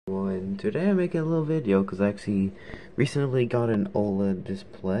today I'm making a little video because I actually recently got an OLED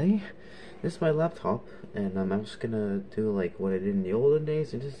display. This is my laptop, and I'm just gonna do like what I did in the olden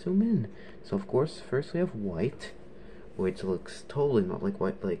days and just zoom in. So of course, first we have white, which looks totally not like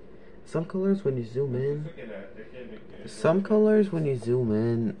white. Like some colors when you zoom in,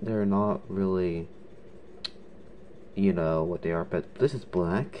 they're not really, you know what they are. But this is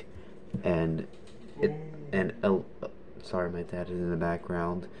black, and sorry, my dad is in the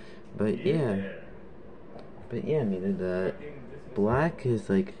background. But yeah, I mean, the black is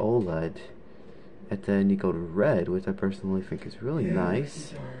like OLED, and then you go to red, which I personally think is really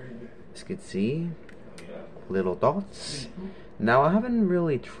nice. As you can see, little dots. Now, I haven't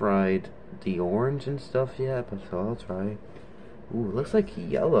really tried the orange and stuff yet, but so I'll try. Ooh, it looks like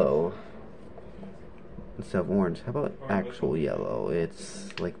yellow instead of orange. How about actual yellow?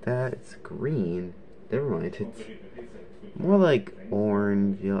 It's like that. It's green. Never mind. It's more like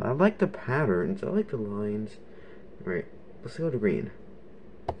orange, yellow. I like the patterns. I like the lines. Right. Let's go to green.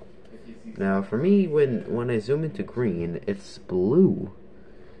 Now, for me, when I zoom into green, it's blue,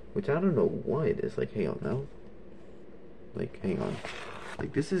 which I don't know why it is. Like, hang on now. Like, hang on.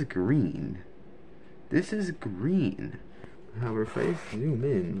 Like, this is green. This is green. However, if I zoom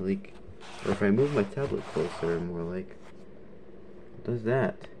in, like, or if I move my tablet closer, more like, what does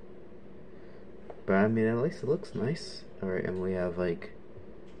that? But I mean, at least it looks nice. Alright, and we have like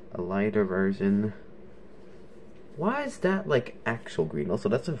a lighter version. Why is that like actual green? Also,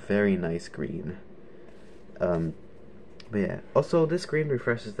 that's a very nice green. But yeah. Also, this screen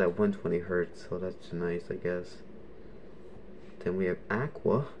refreshes at 120 Hertz, so that's nice, I guess. Then we have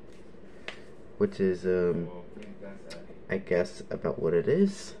aqua, which is I guess about what it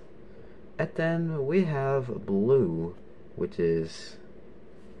is. And then we have blue, which is,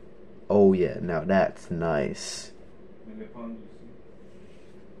 oh yeah, now that's nice.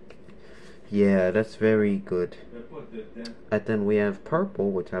 Yeah, that's very good. And then we have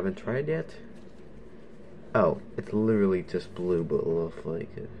purple, which I haven't tried yet. Oh, it's literally just blue, but with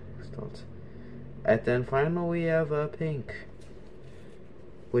like dots. And then finally we have pink,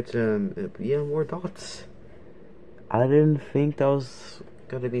 which yeah, more dots. I didn't think that was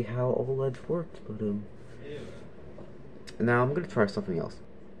gonna be how OLEDs worked, but now I'm gonna try something else.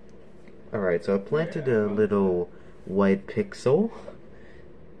 Alright, so I planted a little white pixel.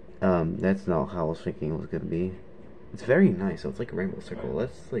 That's not how I was thinking it was gonna be. It's very nice, so it's like a rainbow circle.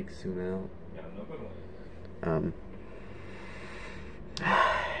 Let's like zoom out.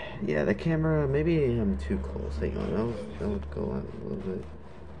 Yeah, the camera, maybe I'm too close. Hang on, that would go out a little bit.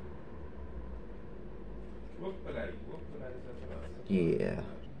 Yeah.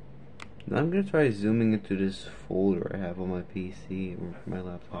 Now I'm gonna try zooming into this folder I have on my PC or my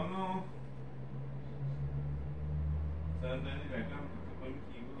laptop.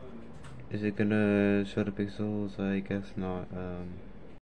 Is it gonna show the pixels? I guess not.